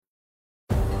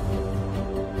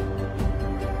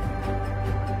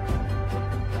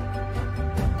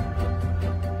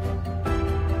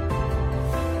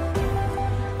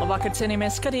Labvakar,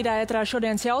 cienījamies skatītāji, ētrā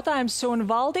šodienas jautājums, un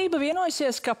valdība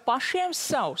vienojusies, ka pašiem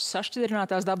savs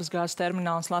sašķidrinātās dabasgāzes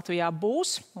termināls Latvijā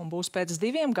būs un būs pēc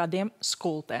 2 gadiem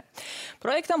Skultē.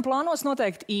 Projektam plānos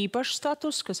noteikt īpašu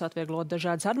status, kas atvieglot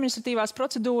dažādas administratīvās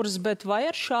procedūras, bet vai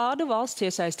ar šādu valsts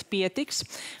iesaisti pietiks,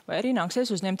 vai arī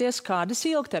nāksies uzņemties kādas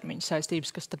ilgtermiņa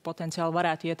saistības, kas tad potenciāli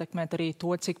varētu ietekmēt arī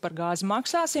to, cik par gāzi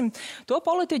maksāsim, to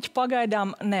politiķi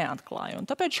pagaidām neatklāja. Un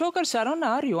tāpēc šokar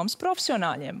saruna ar jomas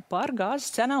profesionāļiem par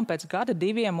gāzes cenām pēc gada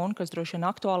 2 un, kas droši vien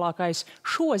aktuālākais,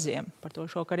 šoziem. Par to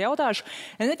šokar jautāšu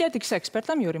enerģētikas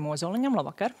ekspertam Jurim Ozoliņam.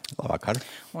 Labvakar. Labvakar.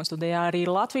 Un studijā arī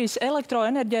Latvijas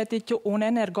elektroenerģētiķu un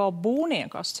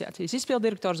energobūnieku asociācijas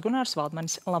izpildirektors Gunārs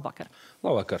Valdmanis. Labvakar.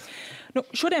 Labvakar.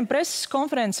 Šodien preses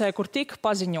konferencē, kur tika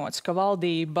paziņots, ka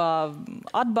valdība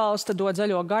atbalsta, dod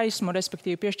zaļo gaismu,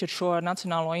 respektīvi piešķir šo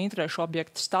nacionālo interešu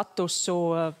objektu statusu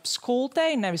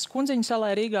Skultei, nevis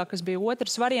Kundziņsalai Rīgā, kas bija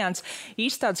otrs variants.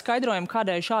 Īsti tādu skaidrojumu,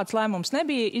 kādēļ šāds lēmums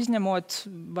nebija, izņemot,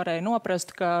 varēja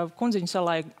noprast, ka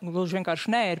Kundziņsalai gluži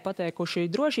vienkārši nē, ir pateikuši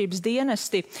drošības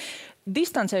dienesti.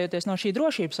 Distancējoties no šī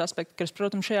drošības aspekta, kas,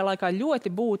 protams, šajā laikā ļoti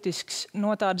būtisks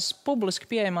no tādas publiski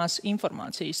pieejamās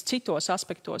informācijas citos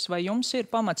aspektos, vai jums ir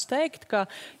pamats teikt, ka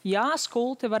jā,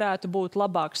 Skulte varētu būt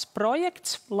labāks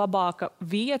projekts, labāka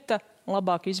vieta,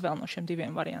 labāka izvēle no šiem 2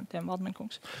 variantiem,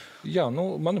 Valdmaņkungs? Jā,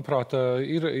 manuprāt,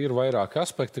 ir vairāki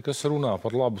aspekti, kas runā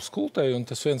par labu Skultei, un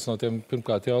tas viens no tiem,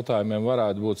 pirmkārt, jautājumiem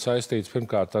varētu būt saistīts,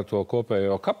 pirmkārt, ar to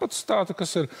kopējo kapacitāti,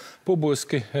 kas ir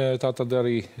publiski, tātad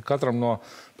arī katram no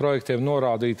projektiem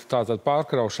norādīta tātad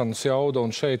pārkraušanas jauda,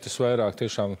 un šeit es vairāk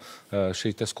tiešām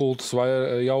šī te Skultes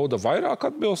jauda vairāk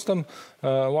atbilstam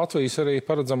Latvijas arī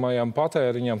paredzamajam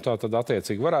patēriņam, tātad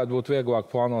attiecīgi varētu būt vieglāk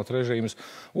plānot režīmus,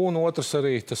 un otrs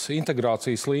arī tas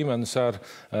integrācijas līmenis ar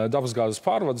dabasgāzes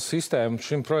pārvades sistēmu.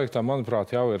 Šim projektam,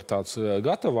 manuprāt, jau ir tāds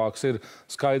gatavāks, ir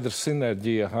skaidrs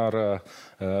sinerģija ar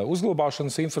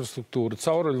uzglabāšanas infrastruktūru,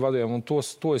 cauruļvadiem, un to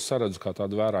es saredzu kā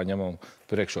tādu vērā ņemamu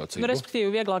priekšrocību.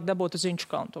 Respektīvi, vieglāk dabūt uz Ziņšu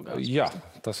kalnu to gāzi. Jā,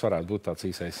 tas varētu būt tāds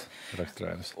īsais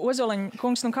raksturējums. Ozoliņ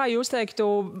kungs, kā jūs teiktu,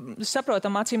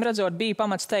 saprotam, acīm redzot, bija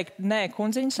pamats teikt nē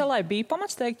Kundziņsalai, bija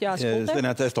pamats teikt jā Skultei?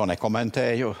 Ziniet, es to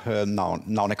nekomentēju.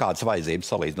 Nav nekādas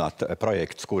vajadzības salīdzināt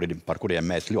projektus, par kuriem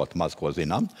mēs ļoti maz ko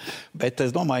zinām, bet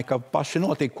es domāju, ka paši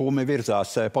notikumi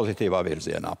virzās pozitīvā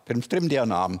virzienā. Pirms 3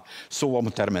 dienām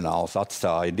Somu termināls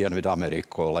atstāja Dienvidu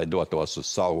Ameriku, lai dotos uz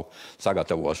savu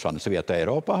sagatavošanas vietu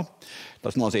Eiropā.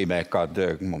 Tas nozīmē, ka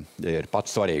ir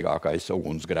pats svarīgākais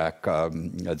ugunsgrēka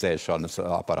dzēšanas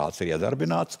aparāts ir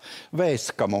iedarbināts.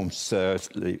 Vēsts, ka mums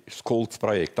Skultes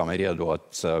projektam ir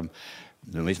iedots,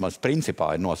 vismaz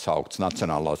principā ir nosaukts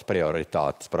nacionālās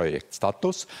prioritātes projekta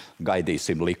status.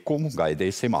 Gaidīsim likumu,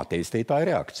 gaidīsim attīstītāju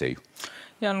reakciju.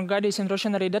 Jā, gaidīsim droši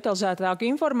vien arī detalizētāku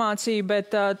informāciju, bet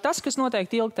tas, kas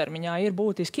noteikti ilgtermiņā ir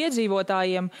būtiski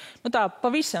iedzīvotājiem, tā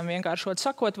pavisam vienkāršot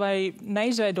sakot, vai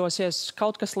neizveidosies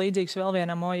kaut kas līdzīgs vēl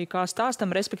vienam OIK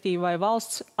stāstam, respektīvi, vai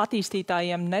valsts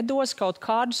attīstītājiem nedos kaut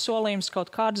kādus solījumus,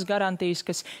 kaut kādas garantijas,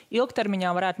 kas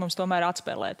ilgtermiņā varētu mums tomēr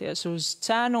atspēlēties uz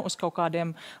cenu, uz kaut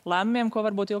kādiem lēmumiem, ko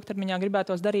varbūt ilgtermiņā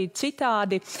gribētos darīt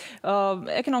citādi.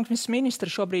 Ekonomikas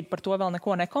ministri šobrīd par to vēl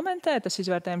neko nekomentē, tas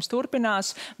izvērtējums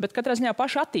turpinās, bet katrā ziņā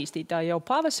attīstītāji jau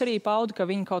pavasarī pauda, ka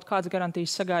viņi kaut kādas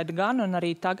garantijas sagaida gan, un arī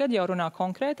tagad jau runā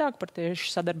konkrētāk par tieši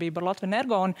sadarbību ar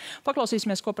Latvenergo, un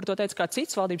paklausīsimies, ko par to teica kā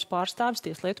cits valdības pārstāvis,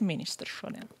 tieslietu ministrs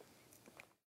šodien.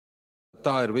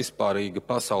 Tā ir vispārīga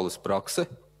pasaules prakse.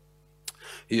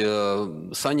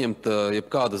 Saņemt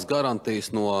jebkādas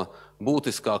garantijas no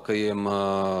būtiskākajiem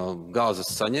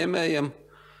gāzes saņēmējiem.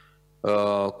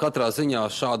 Katrā ziņā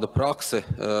šāda prakse,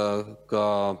 ka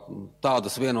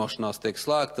tādas vienošanās tiek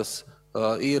slēgtas,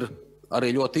 ir arī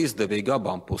ļoti izdevīga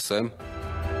abām pusēm.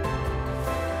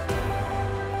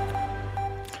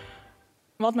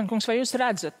 Valdmaņkungs, vai jūs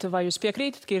redzat, vai jūs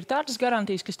piekrītat, ka ir tādas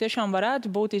garantijas, kas tiešām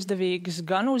varētu būt izdevīgas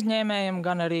gan uzņēmējiem,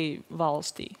 gan arī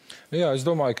valstī? Jā, es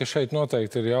domāju, ka šeit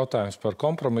noteikti ir jautājums par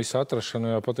kompromisu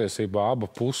atrašanu, jo patiesībā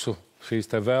abu pusu šīs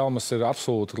te vēlmes ir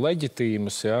absolūti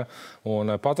leģitīmas, ja, un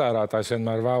patērētājs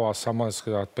vienmēr vēlās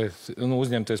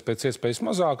uzņemties pēc iespējas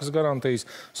mazākas garantijas.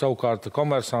 Savukārt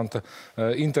komersanta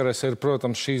interese ir,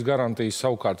 protams, šīs garantijas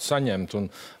savukārt saņemt, un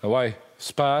lai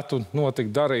spētu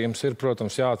notikt darījums, ir,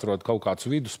 protams, jāatrod kaut kāds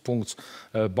viduspunkts,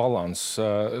 balanss.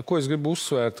 Ko es gribu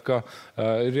uzsvērt, ka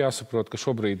ir jāsaprot, ka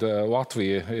šobrīd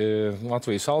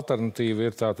Latvijas alternatīva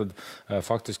ir tātad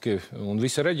faktiski, un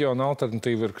visa reģiona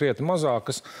alternatīva ir krietni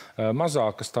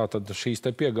mazākas tātad šīs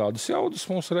te piegādes jaudas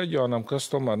mūsu reģionam, kas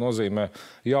tomēr nozīmē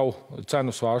jau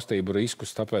cenu svārstību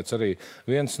riskus. Tāpēc arī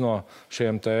viens no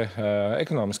šiem te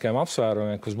ekonomiskajiem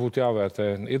apsvērumiem, kas būtu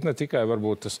jāvērtē, ir ne tikai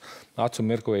varbūt tas acu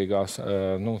mirklīgās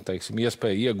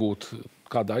iespēja iegūt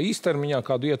kādā īstermiņā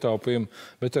kādu ietaupījumu,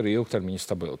 bet arī ilgtermiņa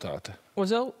stabilitāte.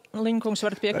 Uzeliņkungs,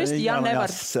 varat piekrist?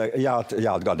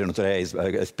 Jāatgādina uzreiz,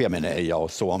 es pieminēju jau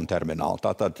Somu terminālu.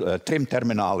 Tātad 3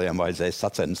 termināliem vajadzēs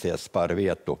sacensties par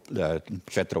vietu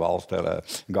 4 valstu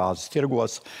gāzes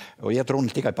tirgos. Iet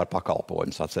runa tikai par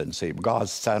pakalpojumu sacensību.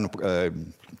 Gāzes cenu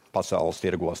pasaules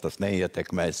tirgos tas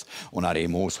neietekmēs un arī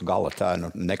mūsu gala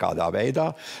cenu nekādā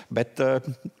veidā, bet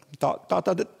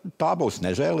tā būs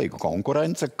nežēlīga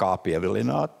konkurence, kā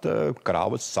pievilināt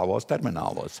kravas savos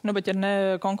terminālos. Bet ja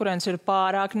konkurence ir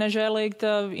pārāk nežēlīga,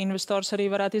 tad investors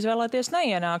arī varētu izvēlēties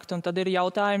neienākt. Un tad ir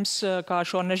jautājums, kā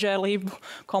šo nežēlību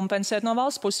kompensēt no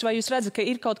valsts puses. Vai jūs redzat, ka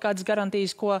ir kaut kādas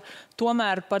garantijas, ko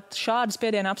tomēr pat šādas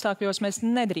spiediena apstākļos mēs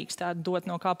nedrīkstētu dot,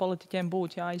 no kā politiķiem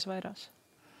būtu jāizvairās?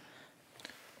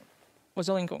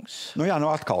 Uzeliņkungs.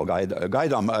 Atkal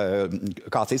gaidām,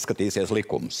 kāds izskatīsies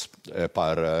likums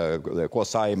par ko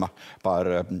Saima par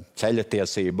ceļa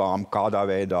tiesībām, kādā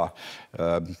veidā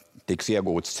tiks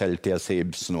iegūtas ceļa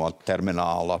tiesības no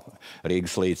termināla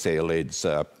Rīgas līcī līdz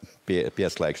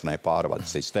pieslēgšanai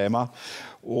pārvades sistēmā.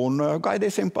 Un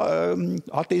gaidīsim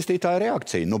attīstītāju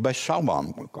reakciju. Bez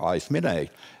šaubām, kā es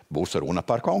minēju, būs runa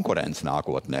par konkurenci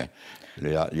nākotnē.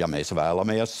 Ja mēs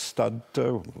vēlamies, tad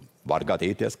var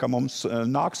gadīties, ka mums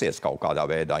nāksies kaut kādā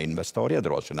veidā investori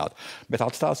iedrošināt. Bet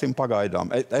atstāsim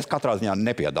pagaidām. Es katrā ziņā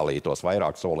nepiedalītos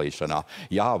vairāk solīšanā.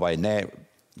 Jā vai nē.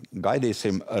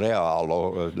 Gaidīsim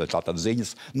reālu, tātad ziņas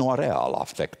no reālā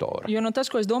sektora. Jo tas,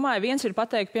 ko es domāju, viens ir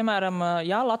pateikt, piemēram,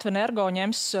 Latvenergo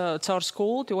ņems caur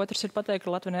skulti, otrs ir pateikt,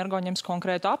 ka Latvenergo ņems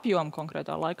konkrētu apjomu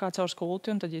konkrētā laikā caur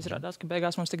skulti, un tad izrādās, ka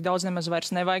beigās mums tik daudz nemaz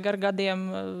vairs nevajag ar gadiem.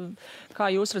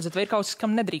 Kā jūs redzat, vai ir kaut kas,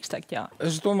 kam nedrīkst teikt jā?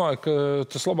 Es domāju, ka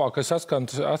tas labākais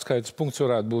atskaites punkts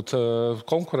varētu būt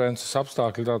konkurences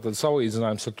apstākļi, tātad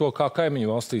salīdzinājums ar to, kā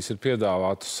kaimiņu valstīs ir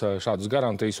piedāvātas šādas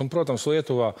garantijas. Un, protams,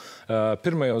 Lietuvā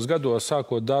pirmajos gados,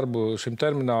 sākot darbu šim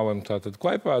terminālam, tātad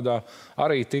Klaipēdā,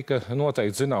 arī tika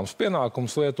noteikti zināms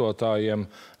pienākums lietotājiem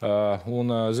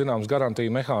un zināms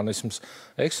garantija mehānisms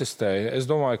eksistēja. Es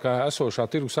domāju, ka esošā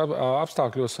tirgus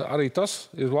apstākļos arī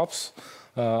tas ir labs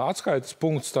atskaites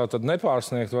punkts, tātad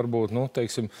nepārsniegt varbūt,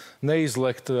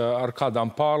 neizlekt ar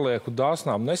kādām pārlieku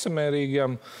dāsnām,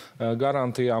 nesamērīgiem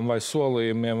garantijām vai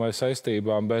solījumiem vai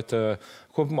saistībām, bet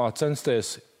kopumā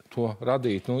censties to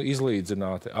radīt,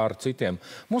 izlīdzināti ar citiem.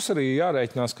 Mums arī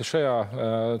jārēķinās, ka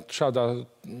šādā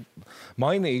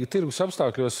mainīga tirgus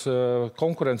apstākļos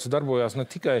konkurence darbojās ne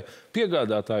tikai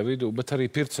piegādātāju vidū, bet arī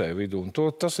pircēju vidū. Un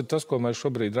tas ir tas, ko mēs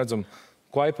šobrīd redzam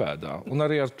Klaipēdā. Un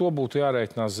arī ar to būtu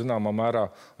jārēķinās zināmā mērā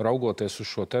raugoties uz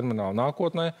šo terminālu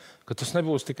nākotnē, ka tas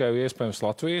nebūs tikai iespējams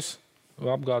Latvijas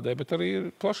apgādē, bet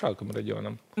arī plašākam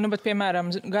reģionam. Bet,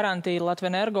 piemēram, garantija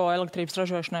Latvenergo elektrības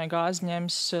ražošanai gāzi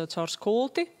ņems caur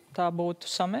skulti. Tā būtu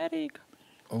samērīga?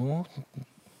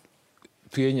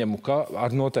 Pieņemu, ka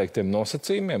ar noteiktiem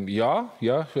nosacījumiem,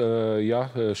 ja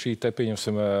šī te,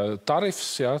 pieņemsim,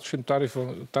 tarifs, šim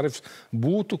tarifs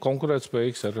būtu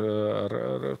konkurētspējīgs ar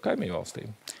kaimiņu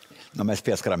valstīm. Mēs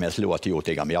pieskaramies ļoti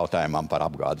jūtīgam jautājumam par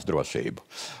apgādes drošību.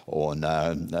 Un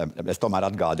es tomēr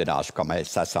atgādināšu, ka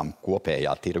mēs esam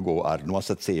kopējā tirgu ar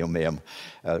nosacījumiem.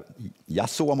 Ja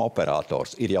Soma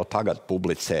operators ir jau tagad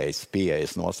publicējis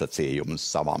pieejas nosacījumus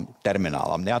savam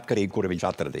terminālam, neatkarīgi, kur viņš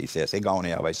atradīsies,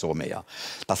 Igaunijā vai Somijā,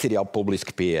 tas ir jau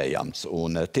publiski pieejams,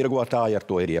 un tirgotāji ar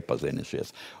to ir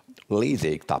iepazinušies.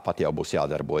 Līdzīgi tāpat jau būs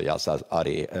jādarbojās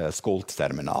arī skultas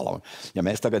terminālam. Ja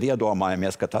mēs tagad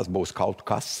iedomājamies, ka tas būs kaut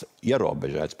kas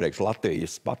ierobežēts priekš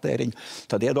Latvijas patēriņu,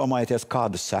 tad iedomājieties,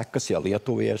 kādas sekas, ja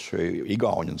lietuvieši,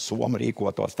 igauņi un somi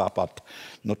rīkotos tāpat.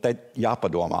 Te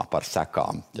jāpadomā par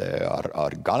sekām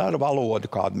gan ar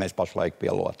valodu, kādu mēs pašlaik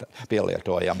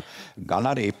pielietojam, gan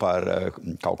arī par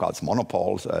kaut kādas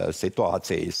monopolu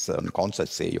situācijas un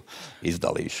koncesiju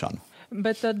izdalīšanu.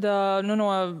 Bet tad no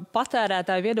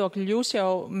patērētāju viedokļa jūs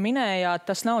jau minējāt,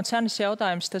 tas nav cenas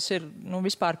jautājums, tas ir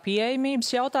vispār pieejamības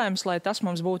jautājums, lai tas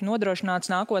mums būtu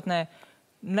nodrošināts nākotnē.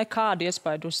 Nekādu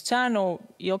iespaidu uz cenu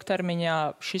ilgtermiņā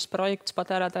šis projekts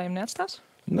patērētājiem neatstās?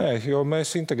 Nē, jo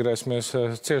mēs integrēsimies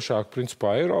ciešāk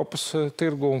principā Eiropas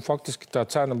tirgu, un faktiski tā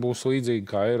cena būs līdzīga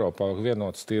kā Eiropā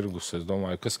vienots tirgus, es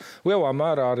domāju, kas lielā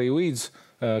mērā arī līdz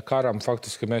karam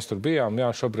faktiski mēs tur bijām.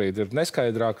 Jā, šobrīd ir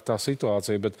neskaidrāka tā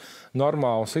situācija, bet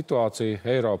normāla situācija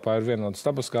Eiropā ir vienots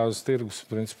dabasgāzes tirgus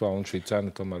principā, un šī cena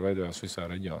tomēr veidojās visā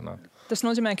reģionā. Tas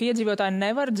nozīmē, ka iedzīvotāji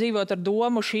nevar dzīvot ar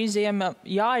domu šī ziema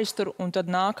jāiztur, un tad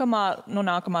nākamā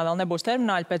vēl nebūs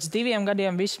termināļi, pēc 2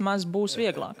 gadiem vismaz būs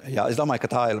vieglāk. Jā, es domāju, ka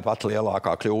tā ir pat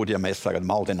lielākā kļūda, ja mēs tagad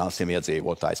maldināsim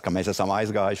iedzīvotājus, ka mēs esam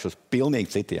aizgājuši uz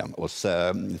pilnīgi citiem, uz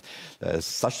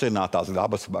sašķirinātās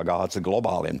dabasgāzes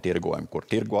globāliem tirgojumiem, kur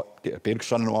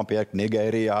pirkšana nopirkt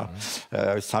Nigērijā,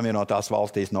 Savienotās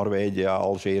valstīs, Norvēģijā,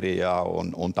 Alžīrijā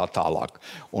un tā tālāk.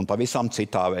 Un pavisam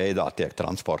citā veidā tiek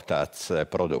transportēts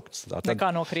produkts.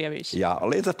 Nekā no Krievijas. Jā,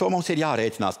 līdz ar to mums ir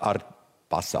jārēķinās ar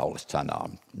pasaules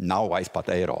cenām. Nav vairs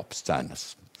pat Eiropas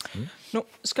cenas. Nu,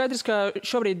 skaidrs, ka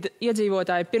šobrīd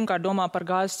iedzīvotāji pirmkārt domā par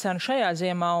gāzes cenu šajā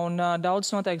ziemā, un daudz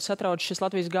noteikti satrauc šis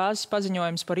Latvijas gāzes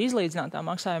paziņojums par izlīdzinātā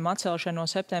maksājuma atcelšanu no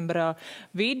septembra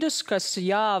vidus, kas,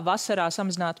 jā, vasarā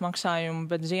samazinātu maksājumu,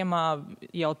 bet ziemā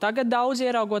jau tagad daudz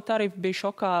ieraugot tarifu bija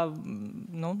šokā.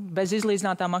 Nu, bez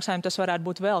izlīdzinātā maksājuma tas varētu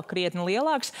būt vēl krietni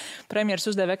lielāks. Premjeras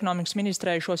uzdeva ekonomikas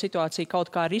ministrei šo situāciju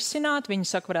kaut kā risināt. Viņi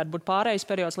saka, varētu būt pārējais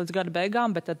periods līdz gada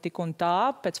beigām, bet tad tik un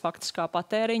tā, pēc faktiskā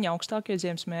patēriņa augstākie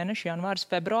ziemas mēneši, janvāris,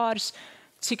 februāris,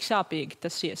 cik sāpīgi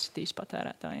tas iesitīs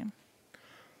patērētājiem?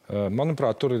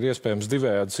 Manuprāt, tur ir iespējams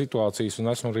divējādi situācijas, un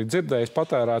esmu arī dzirdējis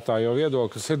patērētāju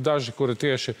viedokļus. Ir daži, kuri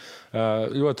tieši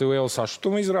ļoti lielu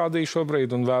sašutumu izrādīja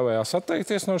šobrīd un vēlējās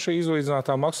atteikties no šī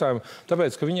izlīdzinātā maksājuma,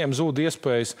 tāpēc, ka viņiem zūd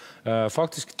iespējas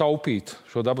faktiski taupīt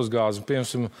šo dabasgāzi.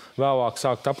 Piemēram, vēlāk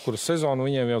sākt apkuras sezonu,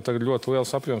 viņiem jau tagad ļoti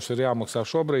liels apjoms ir jāmaksā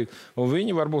šobrīd, un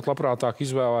viņi varbūt labprātāk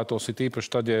izvēlētos, it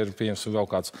īpaši tad, ja ir, piemēram,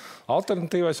 vēl kāds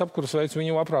alternatīvais apkuras veids,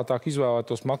 viņi labprātāk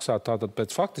izvēlētos maksāt tātad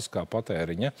pēc faktiskā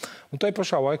patēriņa. Un tai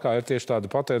pašā laikā ir tieši tāda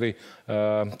patērija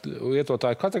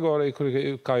lietotāju kategorija,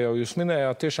 kuri, kā jau jūs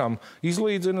minējāt, tiešām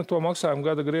izlīdzina to maksājumu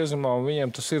gada griezumā, un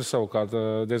viņiem tas ir savukārt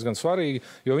diezgan svarīgi,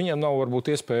 jo viņiem nav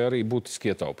varbūt iespēja arī būtiski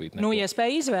ietaupīt. Nu,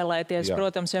 iespēja izvēlēties, jā,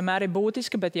 protams, vienmēr ir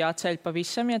būtiski, bet jāceļ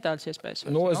pavisam, ja tādas iespējas.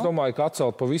 Nu, es domāju, ka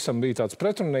atcelt pavisam bija tāds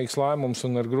pretrunīgs lēmums,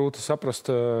 un ir grūti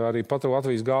saprast, arī pat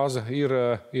Latvijas gāze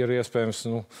ir iespējams,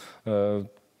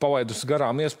 palaidus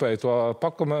garām iespēju to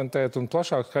pakomentēt un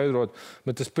plašāk skaidrot,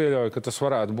 bet es pieļauju, ka tas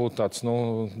varētu būt tāds,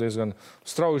 diezgan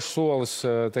strauji solis,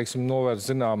 teiksim,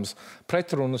 novērst zināmas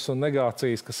pretrunas un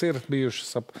negācijas, kas ir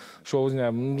bijušas ap šo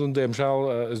uzņēmumu. Diemžēl,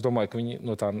 es domāju, ka viņi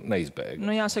no tā neizbēga.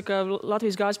 Nu, jāsaka,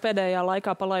 Latvijas gāze pēdējā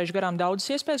laikā palaiž garām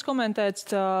daudzas iespējas komentēt,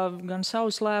 gan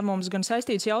savus lēmumus, gan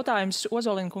saistīts jautājums.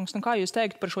 Ozolinkungs, kā jūs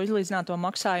teikt par šo izlīdzināto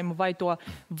maksājumu, vai to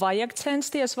vajag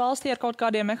censties valstī ar kaut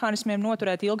kādiem mehānismiem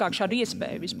noturēt ilgāk šādu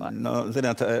iespēju?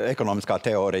 Ziniet, ekonomiskā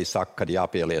teorija saka, ka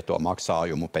jāpielieto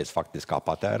maksājumu pēc faktiskā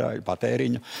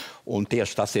patēriņa, un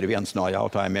tieši tas ir viens no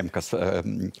jautājumiem,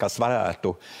 kas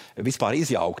varētu vispār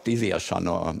izjaukt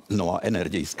iziešanu no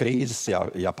enerģijas krīzes,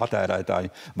 ja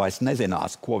patērētāji vairs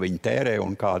nezinās, ko viņi tērē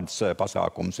un kādas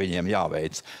pasākumus viņiem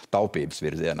jāveic taupības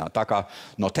virzienā. Tā kā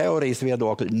no teorijas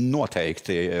viedokļa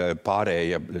noteikti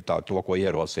pārēja to, ko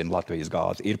ierosina Latvijas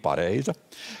gāze, ir pareiza.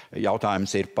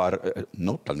 Jautājums ir par,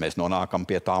 tad mēs nonākam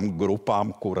pie tām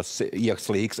grupām, kuras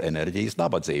ieslīgs enerģijas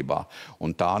nabadzībā.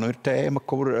 Un tā ir tēma,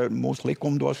 kur mūsu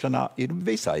likumdošanā ir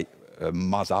visai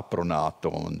maz aprunāta.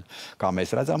 Un, kā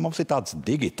mēs redzam, mums ir tāds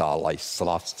digitālais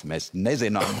slasts. Mēs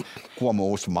nezinām, ko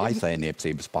mūsu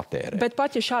mājsaimniecības patērē. Bet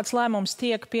pat, ja šāds lēmums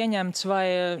tiek pieņemts vai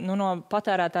no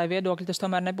patērētāja viedokļa, tas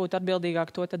tomēr nebūtu atbildīgāk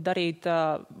to tad darīt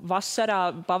vasarā,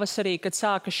 pavasarī, kad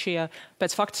sākas šie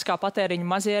pēc faktiskā patēriņa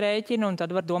mazie rēķini, un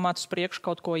tad var domāt uz priekšu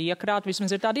kaut ko iekrāt.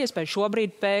 Vismaz ir tāda iespēja.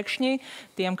 Šobrīd pēkšņi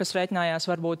tiem, kas rēķinājās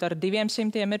varbūt ar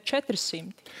 200, ir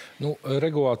 400.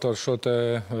 Regulātors šo te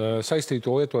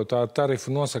saistīto lietotāju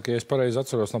tarifu nosaka, ja es pareizi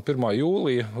atceros, no 1.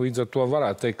 jūlija. Līdz ar to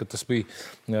varētu teikt, ka tas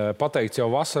bija pateikts jau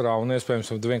vasarā, un iespējams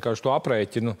vienkārši to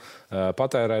aprēķinu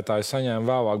patērētāji saņēma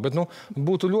vēlāk. Bet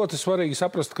būtu ļoti svarīgi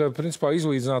saprast, ka principā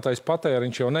izlīdzinātais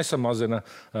patēriņš jau nesamazina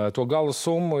to gala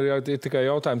summu. Ir tikai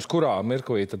jautājums, kurā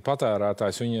mirklī tad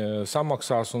patērētājs viņa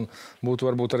samaksās, un būtu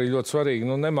varbūt arī ļoti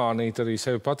svarīgi nemānīt arī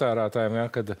sevi patērētājiem,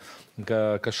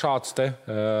 ka šāds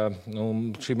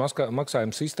šī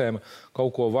maksājuma sistēma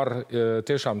kaut ko var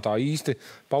tiešām tā īsti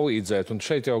palīdzēt. Un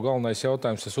šeit jau galvenais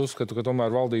jautājums, es uzskatu, ka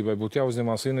tomēr valdībai būtu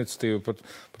jāuzņemās iniciatīva par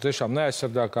tiešām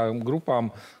neaizsargākām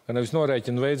grupām, ka nevis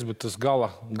norēķina veids, bet tas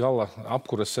gala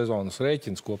apkuras sezonas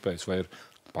rēķins kopējs vai ir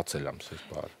paceļams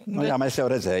vispār. Jā, mēs jau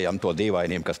redzējām to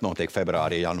dīvainību, kas notiek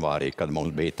februārī, janvārī, kad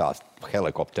mums bija tās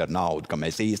helikopteru nauda, ka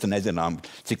mēs īsti nezinām,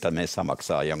 cik tad mēs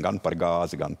samaksājam gan par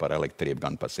gāzi, gan par elektrību,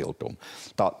 gan par siltumu.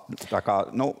 Tā kā,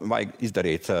 vajag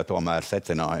izdarīt tomēr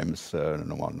secinājumus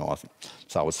no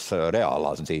savas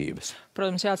reālās dzīves.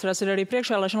 Protams, jāatcerās ir arī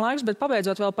priekšvēlēšana laiks, bet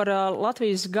pabeidzot vēl par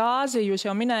Latvijas gāzi, jūs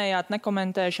jau minējāt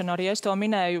nekomentēšanu, arī es to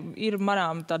minēju, ir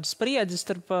manām tādas spriedzes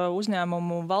starp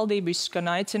uzņēmumu valdību, izskan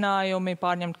aicinājumi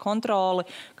pārņemt kontroli.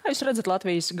 Kā jūs redzat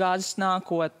Latvijas gāzes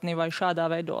nākotni, vai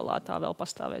šādā veidolā tā vēl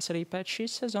pastāvēs arī pēc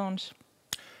šīs sezonas?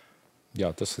 Jā,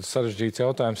 tas ir sarežģīts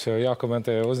jautājums, jo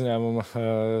jākomentē uzņēmuma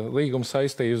līguma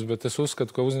saistības, bet es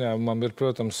uzskatu, ka uzņēmumam ir,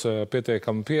 protams,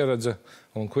 pietiekama pieredze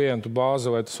un klientu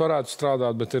bāze, lai tas varētu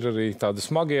strādāt, bet ir arī tādi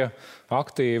smagie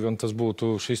aktīvi, un tas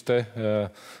būtu šis te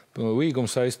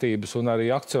līguma saistības un arī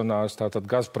akcionārs, tātad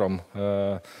Gazprom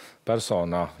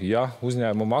personā. Ja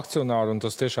uzņēmuma akcionāri, un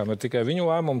tas tiešām ir tikai viņu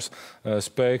lēmums,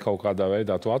 spēja kaut kādā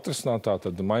veidā to atrisināt,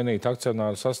 tad mainīt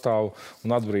akcionāru sastāvu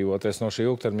un atbrīvoties no šī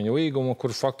ilgtermiņa līguma,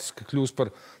 kurš faktiski kļūst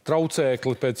par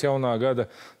traucēkli pēc jaunā gada,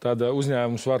 tad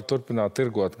uzņēmums var turpināt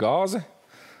tirgot gāzi.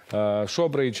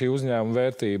 Šobrīd šī uzņēmuma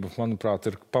vērtība, manuprāt,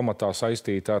 ir pamatā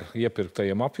saistīta ar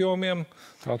iepirktajiem apjomiem.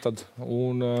 Tātad,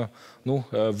 un,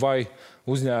 vai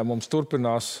uzņēmums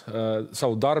turpinās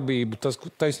savu darbību, tas,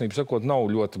 taisnība sakot, nav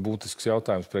ļoti būtisks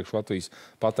jautājums priekš Latvijas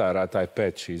patērētāji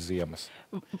pēc šīs ziemas.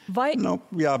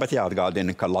 Jā, bet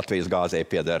jāatgādina, ka Latvijas gāzei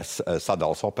pieder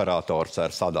sadalas operators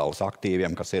ar sadalas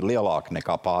aktīviem, kas ir lielāki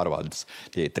nekā pārvades.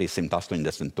 Tie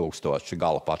 380 000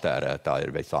 gala patērētāji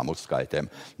ir visām uzskaitēm.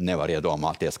 Nevar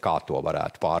iedomāties, kā to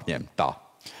varētu pārņemt tā,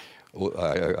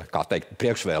 kā teikt,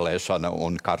 priekšvēlēšana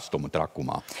un karstuma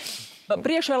trakumā.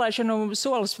 Priekšvēlēšanu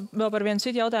solis vēl par vienu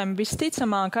citu jautājumu.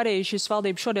 Visticamāk, arī šis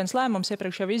valdības šodienas lēmums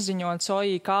iepriekš jau izziņots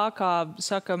OIK, kā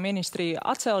saka ministrija,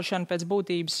 atcelšana pēc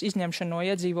būtības izņemšana no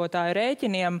iedzīvotāju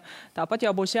rēķiniem. Tāpat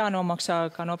jau būs jānomaksā,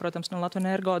 kā noprotams, no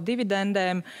Latvenergo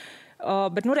dividendēm,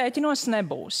 bet rēķinos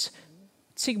nebūs.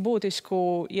 Cik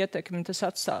būtisku ietekmi tas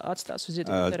atstās uz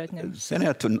iedzīvotāju rēķiniem?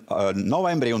 Ziniet,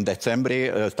 novembrī un decembrī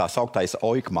tā sauktais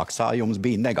OIK maksājums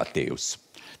bija negatīvs.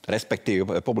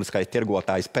 Respektīvi, publiskais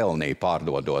tirgotājs pelnīja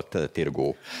pārdodot tirgū.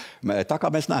 Tā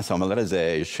kā mēs neesam vēl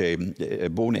redzējuši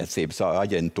būvniecības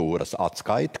aģentūras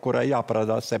atskaiti, kurai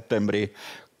jāparādās septembrī,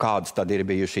 kādas tad ir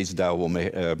bijuši izdevumi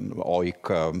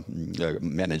OIK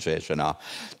menedžēšanā.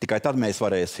 Tikai tad mēs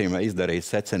varēsim izdarīt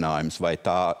secinājumus, vai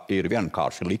tā ir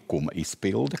vienkārši likuma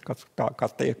izpilde,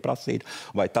 kas tiek prasīta,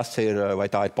 vai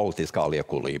tā ir politiskā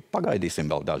liekulība. Pagaidīsim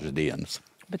vēl dažas dienas.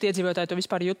 Bet iedzīvotāji to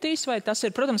vispār jutīs, vai tas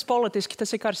ir, protams, politiski,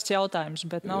 tas ir karsts jautājums,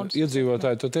 bet nav...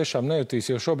 Iedzīvotāji to tiešām nejutīs,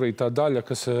 jo šobrīd tā daļa,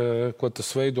 ko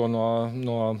tas veido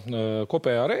no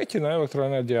kopējā rēķina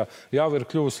elektroenerģijā, jau ir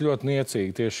kļuvusi ļoti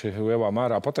niecīga tieši lielā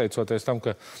mērā, pateicoties tam,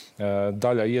 ka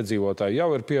daļa iedzīvotāji jau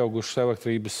ir pieaugušas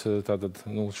elektrības, tātad,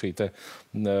 šī te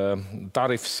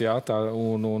tarifs, jā,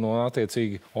 un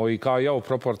attiecīgi OIK jau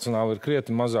proporcionāli ir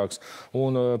krietni mazāks.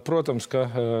 Un, protams, ka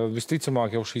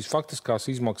visticamāk jau šīs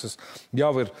faktiskās izmaksas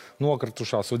jau ir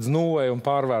nokritušās līdz nulē un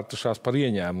pārvērtušās par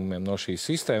ieņēmumiem no šīs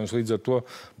sistēmas. Līdz ar to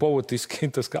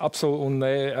politiski tas, un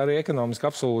arī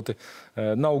ekonomiski absolūti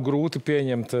nav grūti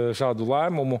pieņemt šādu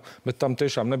lēmumu, bet tam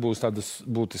tiešām nebūs tādas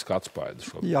būtiska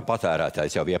atspēja. Ja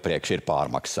patērētājs jau iepriekš ir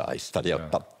pārmaksājis, tad jau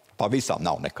pavisam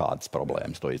nav nekādas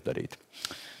problēmas to izdarīt.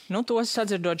 Tos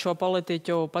sadzirdot šo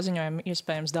politiķu paziņojumu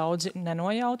iespējams daudzi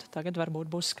nenojauta. Tagad varbūt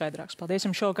būs skaidrāks. Paldies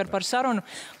jums šovakar par sarunu.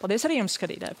 Paldies arī jums,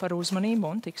 skatītāji, par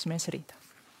uzmanību un tiksimies rītā.